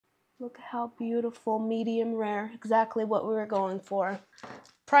Look how beautiful, medium rare, exactly what we were going for.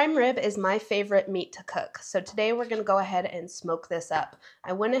 Prime rib is my favorite meat to cook, so today we're gonna go ahead and smoke this up.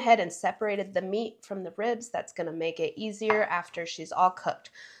 I went ahead and separated the meat from the ribs. That's gonna make it easier after she's all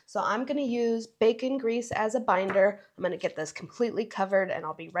cooked. So I'm gonna use bacon grease as a binder. I'm gonna get this completely covered and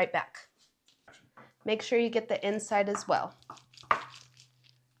I'll be right back. Make sure you get the inside as well.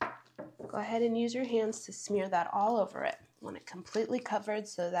 Go ahead and use your hands to smear that all over it. I want it completely covered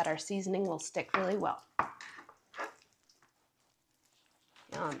so that our seasoning will stick really well.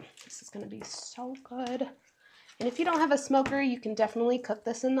 Yum, this is gonna be so good. And if you don't have a smoker, you can definitely cook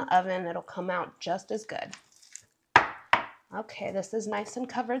this in the oven. It'll come out just as good. Okay, this is nice and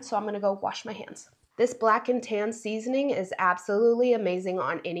covered, so I'm gonna go wash my hands. This black and tan seasoning is absolutely amazing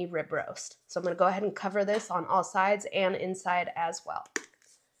on any rib roast. So I'm gonna go ahead and cover this on all sides and inside as well.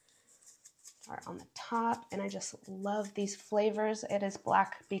 Start on the top, and I just love these flavors. It is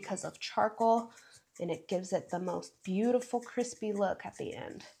black because of charcoal, and it gives it the most beautiful crispy look at the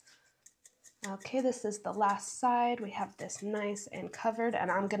end. Okay, this is the last side. We have this nice and covered, and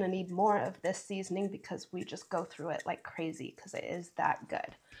I'm gonna need more of this seasoning because we just go through it like crazy because it is that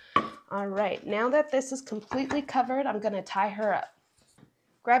good. All right, now that this is completely covered, I'm gonna tie her up.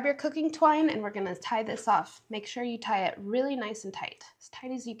 Grab your cooking twine and we're gonna tie this off. Make sure you tie it really nice and tight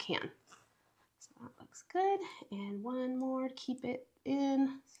as you can. So that looks good. And one more to keep it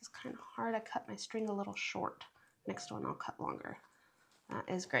in. This is kind of hard. I cut my string a little short. Next one I'll cut longer. That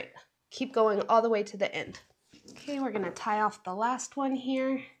is great. Keep going all the way to the end. Okay, we're gonna tie off the last one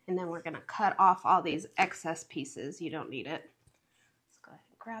here, and then we're gonna cut off all these excess pieces. You don't need it. Let's go ahead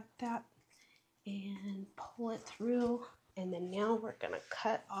and grab that and pull it through. And then now we're gonna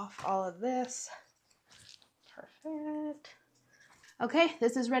cut off all of this. Perfect. Okay,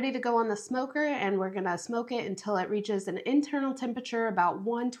 this is ready to go on the smoker, and we're gonna smoke it until it reaches an internal temperature about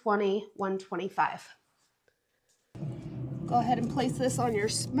 120, 125. Go ahead and place this on your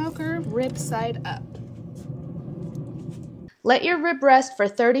smoker, rib side up. Let your rib rest for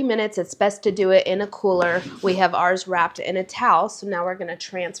 30 minutes. It's best to do it in a cooler. We have ours wrapped in a towel, so now we're gonna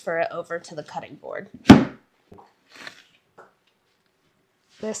transfer it over to the cutting board.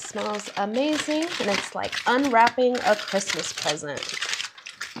 This smells amazing, and it's like unwrapping a Christmas present.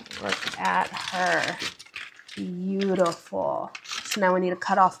 Look at her. Beautiful. So now we need to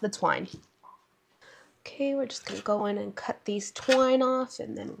cut off the twine. Okay, we're just gonna go in and cut these twine off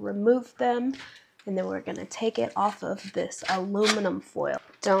and then remove them. And then we're gonna take it off of this aluminum foil.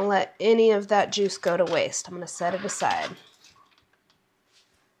 Don't let any of that juice go to waste. I'm gonna set it aside.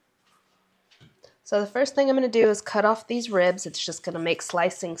 So the first thing I'm gonna do is cut off these ribs. It's just gonna make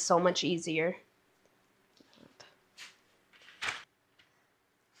slicing so much easier.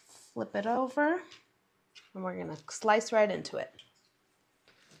 Flip it over, and we're gonna slice right into it.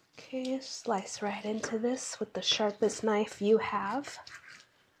 Okay, slice right into this with the sharpest knife you have.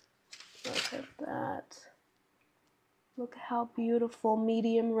 Look at that. Look how beautiful,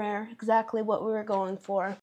 medium rare, exactly what we were going for.